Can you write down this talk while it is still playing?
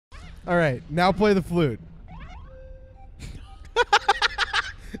All right, now play the flute.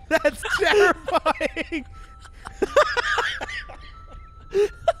 That's terrifying.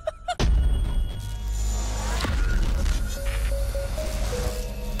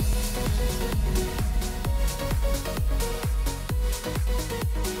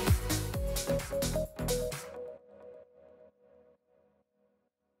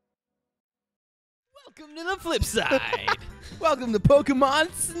 Welcome to the flip side. Welcome to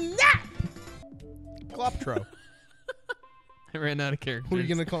Pokemon Snap. Gloptro. I ran out of characters. What are you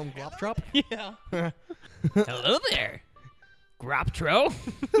gonna call him, Gloptrop? Yeah. Hello there, Groptro.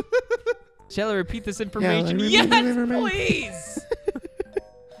 Shall I repeat this information? Yes, please.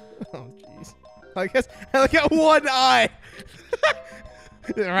 Oh, jeez. I guess I got one eye.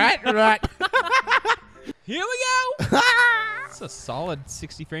 right. Here we go. It's a solid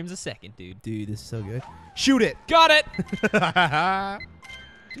 60 frames a second, dude. Dude, this is so good. Shoot it. Got it.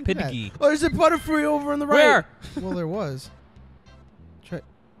 Do Pidgey. that. Oh, there's a Butterfree over on the right. Where? Well, there was. Try.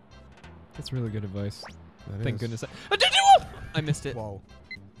 That's really good advice. That Thank is. goodness. I missed it. Whoa.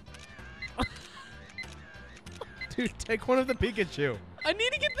 Dude, take one of the Pikachu. I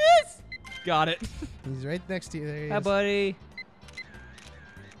need to get this. Got it. He's right next to you. There he Hi, is. buddy.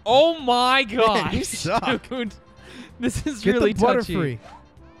 Oh my gosh. you suck. Dude. This is Get really the touchy. Butterfree.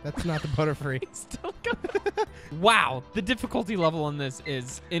 That's not the Butterfree. Still got Wow, the difficulty level on this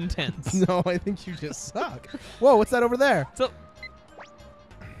is intense. No, I think you just suck. Whoa, what's that over there? So,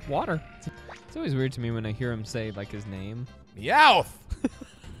 water. It's always weird to me when I hear him say like his name. Meowth.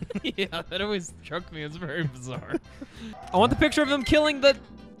 Yeah, that always struck me as very bizarre. I want the picture of them killing the.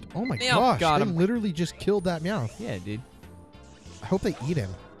 Oh my Meowth. gosh, Got they him. literally just killed that Meowth. Yeah, dude. I hope they eat him.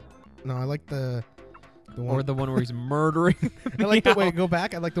 No, I like the one. Or the one where he's murdering. I like the Meow. wait, go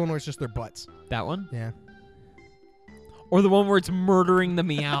back. I like the one where it's just their butts. That one. Yeah. Or the one where it's murdering the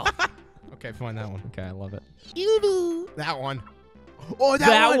meow. Okay, fine, that one. Okay, I love it. That one. Oh,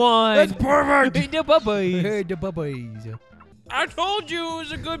 That one. That's perfect. Hey, the puppies. Hey, the bubbies. I told you it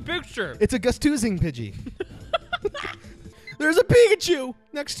was a good picture. It's a Gustuzing Pidgey. There's a Pikachu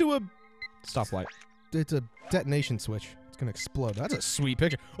next to a. Stoplight. It's a detonation switch. It's gonna explode. That's a sweet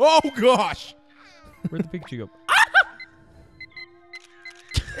picture. Oh gosh. Where'd the Pikachu go?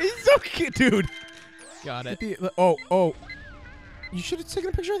 He's so cute, dude. Got it. Oh. You should have taken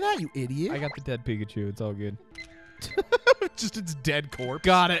a picture of that, you idiot. I got the dead Pikachu. It's all good. Just its dead corpse.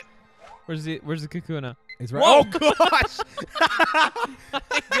 Got it. Where's the Kakuna? It's right. Whoa. Oh gosh.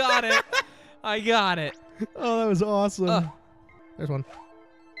 I got it. I got it. Oh, that was awesome. There's one.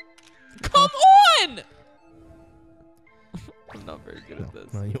 Come on! I'm not very good at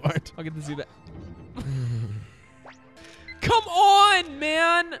this. No, you aren't. I'll get to see that. Come on,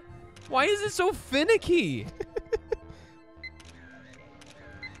 man! Why is it so finicky?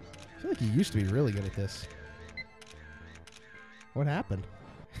 I feel like you used to be really good at this. What happened?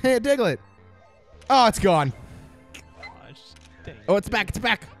 Hey, Diglett. Oh, it's gone. Gosh, dang. Oh, it's back. It's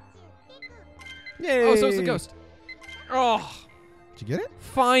back. Yay. Oh, so it's the ghost. Oh, Did you get it?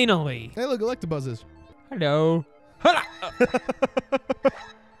 finally. Hey, look, Electabuzzes. Hello. Hola.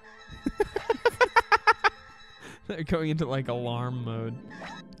 They're going into like alarm mode.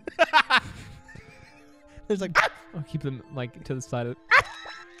 There's like. I'll keep them like to the side of.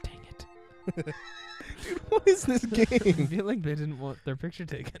 Dang it. Dude, what is this I game? feel like they didn't want their picture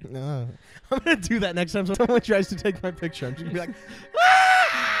taken. No. I'm gonna do that next time someone tries to take my picture. I'm just gonna be like.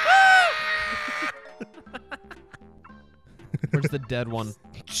 Where's the dead one?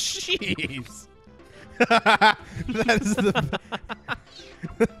 Jeez. That is the.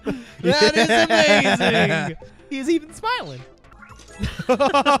 That is amazing. He's even smiling.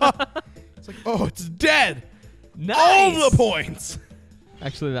 It's like, oh, it's dead. Nice. All the points.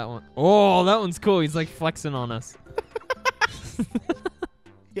 Actually, that one. Oh, that one's cool. He's like flexing on us.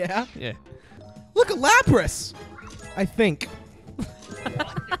 Yeah. Yeah. Look at Lapras. I think.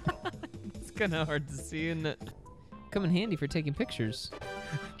 It's kind of hard to see, isn't it? Come in handy for taking pictures.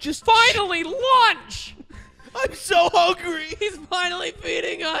 Just Finally, lunch! I'm so hungry. He's finally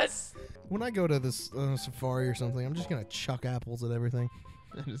feeding us. When I go to this safari or something, I'm just gonna chuck apples at everything.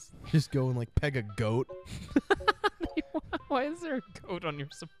 I just- Just go and like peg a goat. Why is there a goat on your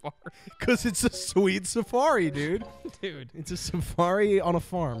safari? Cause it's a sweet safari, dude. Dude, It's a safari on a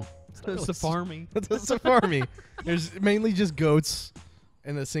farm. it's not a really safari. It's a safari. There's mainly just goats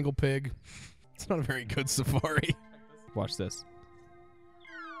and a single pig. It's not a very good safari. Watch this.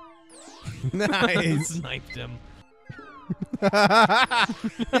 Nice. Sniped him.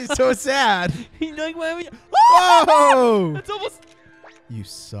 He's so sad. He's like, why would you? Oh! That's almost. You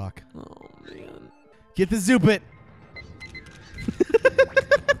suck. Oh man. Get the Zoopit.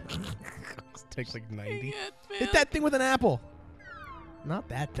 takes like 90. It, Hit that thing with an apple. Not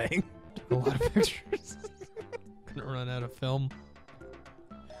that thing. A lot of pictures. Gonna run out of film.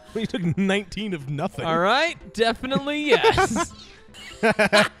 You took 19 of nothing. All right, definitely yes.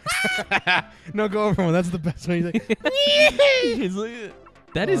 No, go over one. That's the best one. He's like,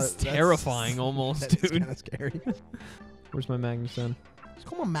 that is that's- terrifying almost, that's dude. kind of scary. Where's my magnetron? Just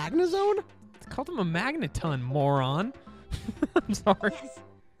call him a Magnazone? It's called him a magneton, moron. I'm sorry.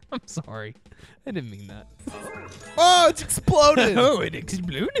 I'm sorry. I didn't mean that. Oh, it's exploded. Oh, it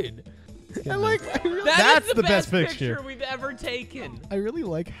exploded. I like. I really, That's the best picture. we've ever taken. I really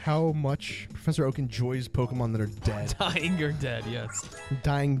like how much Professor Oak enjoys Pokemon that are dead. Dying or dead, yes.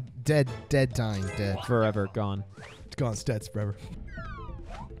 Dying, dead, dying, dead. Forever gone. It's gone, stats forever.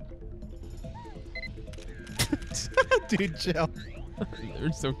 Dude, chill.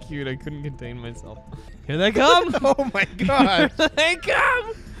 They're so cute, I couldn't contain myself. Here they come! Oh my god. Here they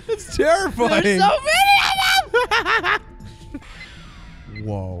come! It's terrifying. There's so many of them!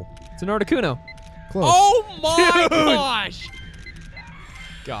 Whoa. It's an Articuno. Close. Oh my Dude. gosh!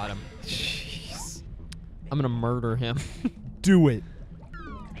 Got him. Jeez. I'm gonna murder him. Do it.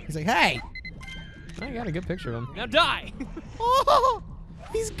 He's like, hey. I got a good picture of him. Now die! Oh,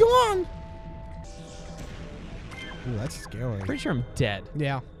 he's gone. Ooh, that's scary. Pretty sure I'm dead.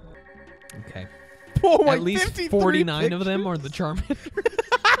 Yeah. Okay. Oh my, At least 53 49 of them pictures? are the Charmander.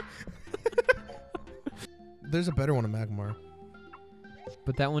 There's a better one in Magmar.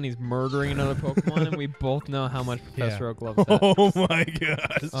 But that one he's murdering another Pokemon, and we both know how much Professor Oak loves that. Oh my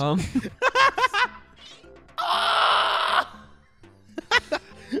gosh. I'm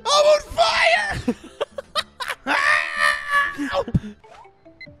on fire!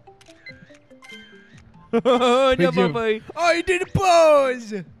 Oh, no, Wait, you- boy. I did a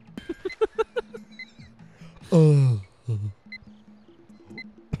pose! Oh. He's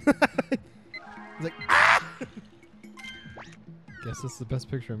like, ah! Guess that's the best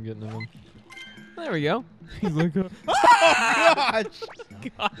picture I'm getting of him. There we go. He's like, Oh gosh!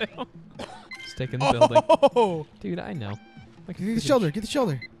 got him. Just taking the building. Oh! Dude, I know. Like, Get the shoulder, get the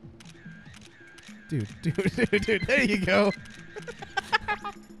shoulder. Dude, there you go.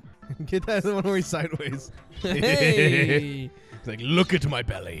 Get that one where he's sideways. Hey! He's like, look at my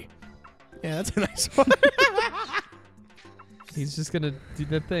belly. Yeah, that's a nice one. He's just gonna do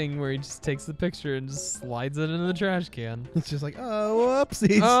that thing where he just takes the picture and just slides it into the trash can. It's just like, oh,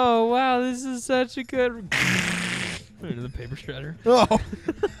 whoopsies. Oh, wow, this is such a good... into the paper shredder. Oh.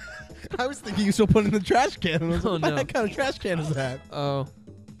 I was thinking you still put it in the trash can. And I was Oh, like, no. what kind of trash can is that? Oh.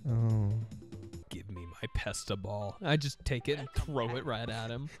 Oh. Give me my Pesta-Ball. I just take it and throw it right at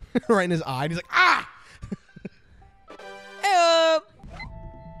him. Right in his eye. And he's like, ah!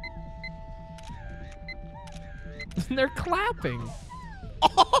 And they're clapping.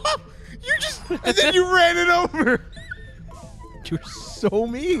 Oh, you just... And then you ran it over. You're so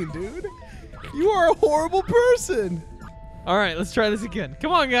mean, dude. You are a horrible person. All right, let's try this again.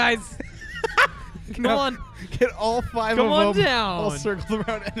 Come on, guys. Come on. Get all 5 Come on of them down. all circled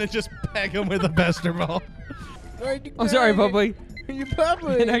around and then just peg them with a Bester Ball. I'm sorry, Bubby. You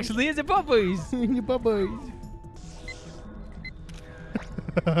puppies. It actually is a puppies. You puppies.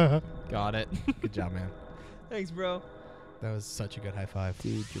 Got it. Good job, man. Thanks, bro. That was such a good high five.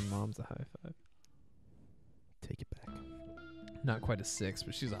 Dude, your mom's a high five. Take it back. Not quite a 6,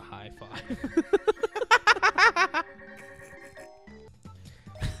 but she's a high 5.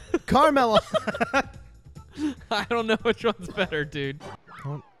 Carmella. I don't know which one's better, dude.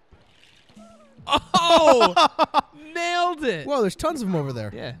 Don't- Oh! Nailed it. Whoa, there's tons of them over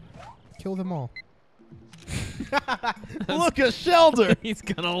there. Yeah. Kill them all. Look, a shelter. He's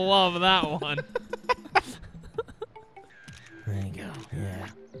gonna love that one. There you go. Yeah.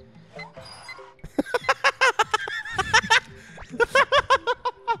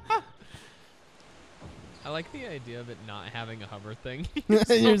 I like the idea of it not having a hover thing. You're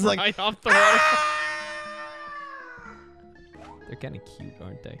just like, right off the water. They're kind of cute,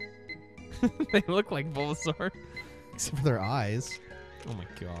 aren't they? They look like Bulbasaur. except for their eyes. Oh my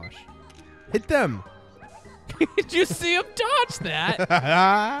gosh. Hit them. Did you see him dodge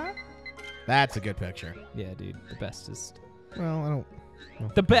that? That's a good picture. Yeah, dude. The bestest. Well, I don't.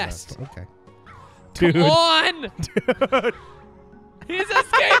 The best. Okay. Come on! Dude. He's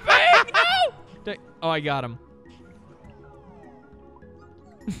escaping! No! Oh, I got him.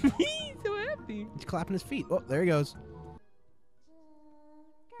 He's so happy. He's clapping his feet. Oh, there he goes.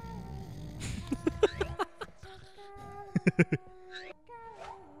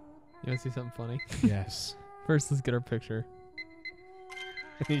 You want to see something funny? Yes. First, let's get our picture.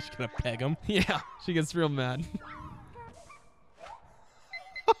 He's gonna peg him. Yeah, she gets real mad.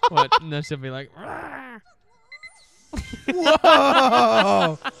 What? And then she'll be like, "Rawr."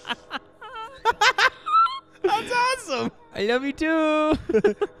 Whoa! That's awesome. I love you too.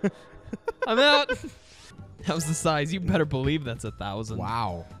 I'm out. That was the size. You better believe that's 1,000.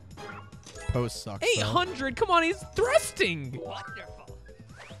 Wow. Post sucks. 800. Come on, he's thrusting. Wonderful.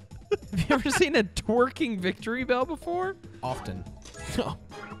 Have you ever seen a twerking victory bell before? Often.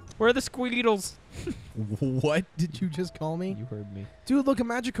 Where are the squeedles? What did you just call me? You heard me. Dude, look at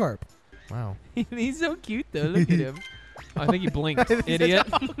Magikarp. Wow. He's so cute though. Look at him. I think he blinked. Idiot.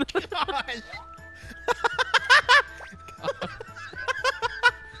 Oh, gosh.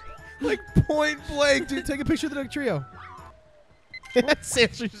 Like point blank, dude. Take a picture of the trio.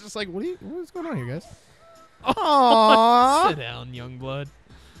 Seriously, just like, what is going on here, guys? Aww. Sit down, young blood.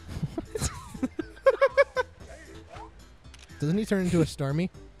 Doesn't he turn into a Starmie?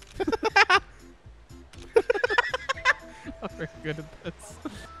 I'm very good at this.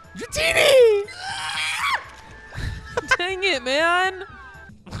 Dratini! Dang it, man!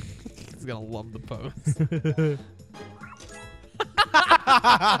 He's gonna love the pose.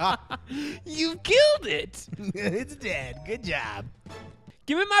 You killed it! It's dead. Good job.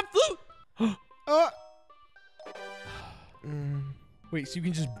 Give me my flute! Wait, so you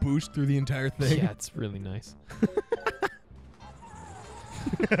can just boost through the entire thing? Yeah, it's really nice.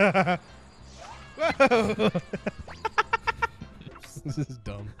 Whoa. This is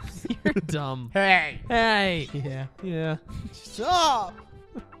dumb. You're dumb. Hey. Hey! Yeah. Yeah. Stop.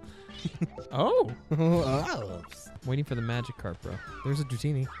 Oh! Oh. Waiting for the Magikarp, bro. There's a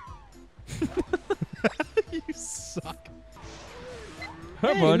Dratini. You suck.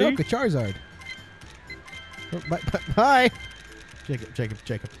 Hi, Hey, buddy. look, a Charizard. Oh, bye. Jacob.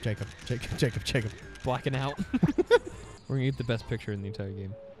 Blacking out. We're gonna get the best picture in the entire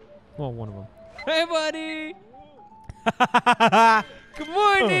game. Well, one of them. Hey, buddy! Good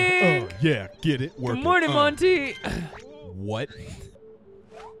morning! Oh, yeah, get it. Work Good morning, it. Monty! What?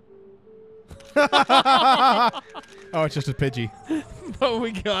 Oh, it's just a Pidgey. But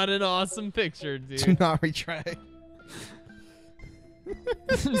we got an awesome picture, Do dude. not retry.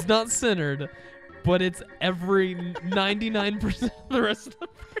 It's not centered, but it's every 99% of the rest of the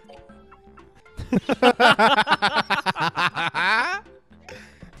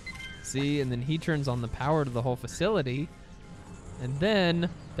See, and then he turns on the power to the whole facility, and then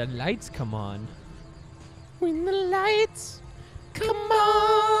the lights come on. When the lights come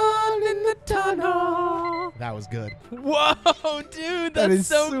on in the tunnel. That was good. Whoa, dude, That that's is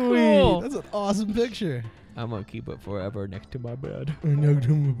so sweet. cool. That's an awesome picture. I'm gonna keep it forever next to my bed.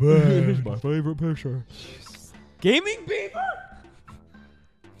 It's my favorite picture. Gaming beaver?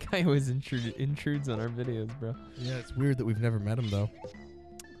 Guy always intrudes on our videos, bro. Yeah, it's weird that we've never met him, though.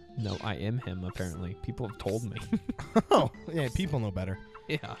 No, I am him, apparently. People have told me. Oh, yeah, people know better.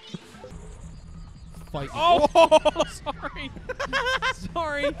 Yeah. Fight. Oh, sorry.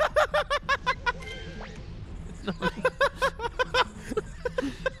 Sorry.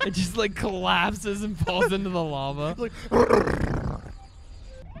 It just like collapses and falls into the lava. Like,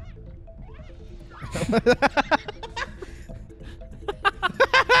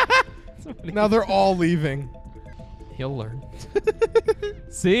 now they're all leaving. He'll learn.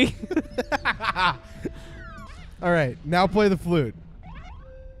 See? All right, now play the flute.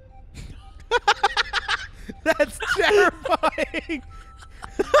 That's terrifying.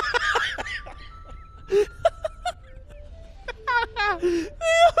 They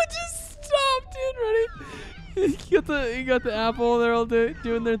all just stopped, dude. Ready? You got the apple. They're all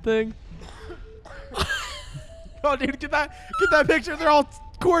doing their thing. Oh, dude, get that picture. They're all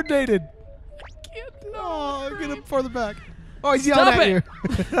coordinated. Can't. Oh, get him farther back. Oh, he's Stop yelling at it.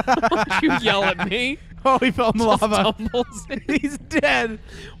 Don't you yell at me. Oh, he fell in the Just lava. tumbles in. He's dead.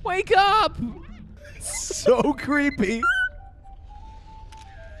 Wake up. So creepy.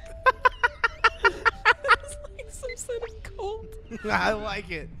 It's like some sort of cult. I like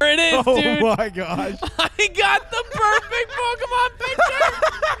it. There it is, Oh dude. my gosh. I got the perfect Pokemon picture.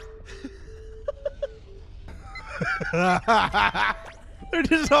 They're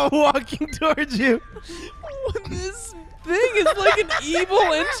just all walking towards you. This thing is like an evil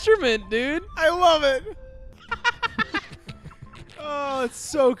instrument, dude. I love it. Oh, it's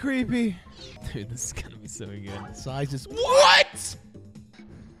so creepy. Dude, this is gonna be so good. Size is what?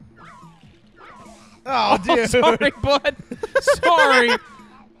 Oh, dude. Sorry, bud. Sorry.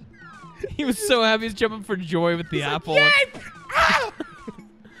 He was so happy. He's jumping for joy with the apple.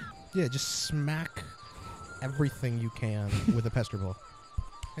 Yeah, just smack everything you can with a pester ball.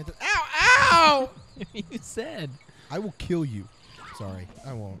 Ow! Ow! You said. I will kill you. Sorry,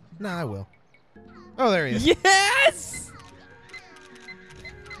 I won't. Nah, I will. Oh, there he is. Yes!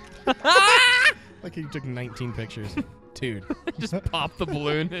 Like he took 19 pictures. Dude. Just pop the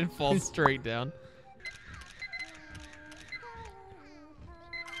balloon and it falls straight down.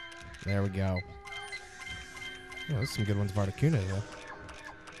 There we go. Oh, those are some good ones of Articuno, though.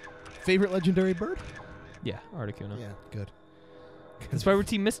 Favorite legendary bird? Yeah, Articuno. Yeah, good. That's why we're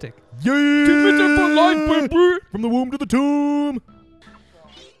Team Mystic. Yeah! Team Mystic for life, baby! From the womb to the tomb!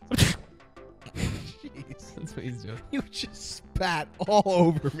 Jeez. That's what he's doing. You just spat all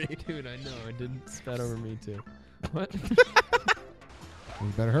over me. Dude, I know. I didn't spat over me, too. What? You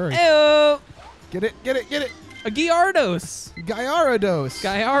better hurry. Ew! Get it, get it, get it! A Gyarados! Gyarados!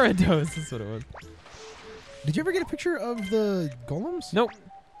 Gyarados, that's what it was. Did you ever get a picture of the golems? Nope.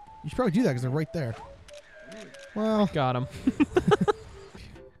 You should probably do that because they're right there. Well. Got him.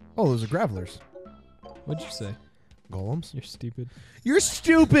 Oh, those are Gravelers. What'd you say? Golems? You're stupid. You're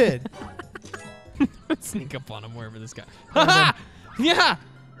stupid! Sneak up on him wherever this guy. Ha Yeah!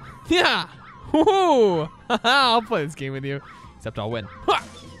 Yeah! Woo! I'll play this game with you. Except I'll win. Ha!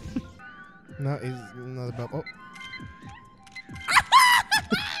 No, he's another bubble. Oh.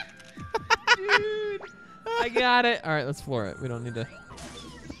 Dude! I got it. All right, let's floor it. We don't need to.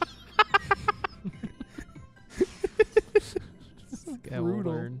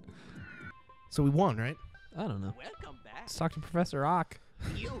 Brutal. So we won, right? I don't know. Welcome back. Let's talk to Professor Ock.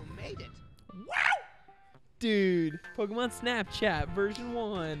 You made it. Dude, Pokemon Snapchat version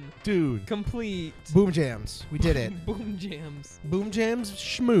 1. Dude. Complete. Boom jams. We did it. Boom jams. Boom jams,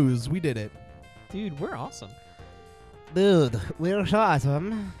 schmooze. We did it. Dude, we're awesome. Dude, we're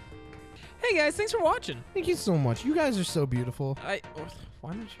awesome. Hey guys, thanks for watching. Thank you so much. You guys are so beautiful.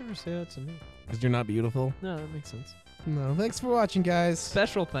 Why don't you ever say that to me? Because you're not beautiful? No, that makes sense. No, thanks for watching, guys.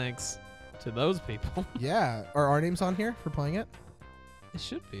 Special thanks to those people. Yeah. Are our names on here for playing it? It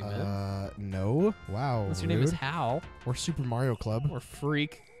should be, man. No. Wow. Unless your name is Hal. Or Super Mario Club. Or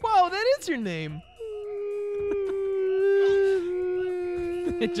Freak. Whoa, that is your name.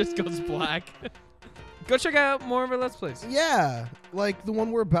 It just goes black. Go check out more of our Let's Plays. Yeah. Like the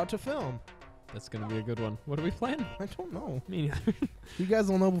one we're about to film. That's going to be a good one. What are we playing? I don't know. Me neither. You guys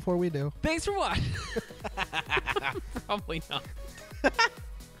will know before we do. Thanks for watching. Probably not.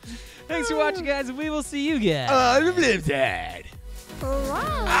 Thanks for watching, guys, and we will see you guys. The Flipsider.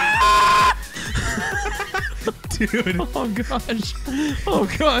 Dude. Oh gosh. Oh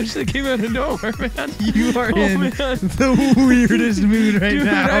gosh, that came out of nowhere, man. You are in man. the weirdest mood right Dude,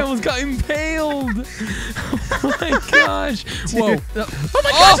 now. I almost got impaled. Oh my gosh. Dude. Whoa. Oh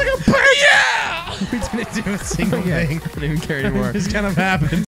my gosh, I got burnt! Yeah! We didn't do a single thing. I didn't even care anymore. It just kind of happened.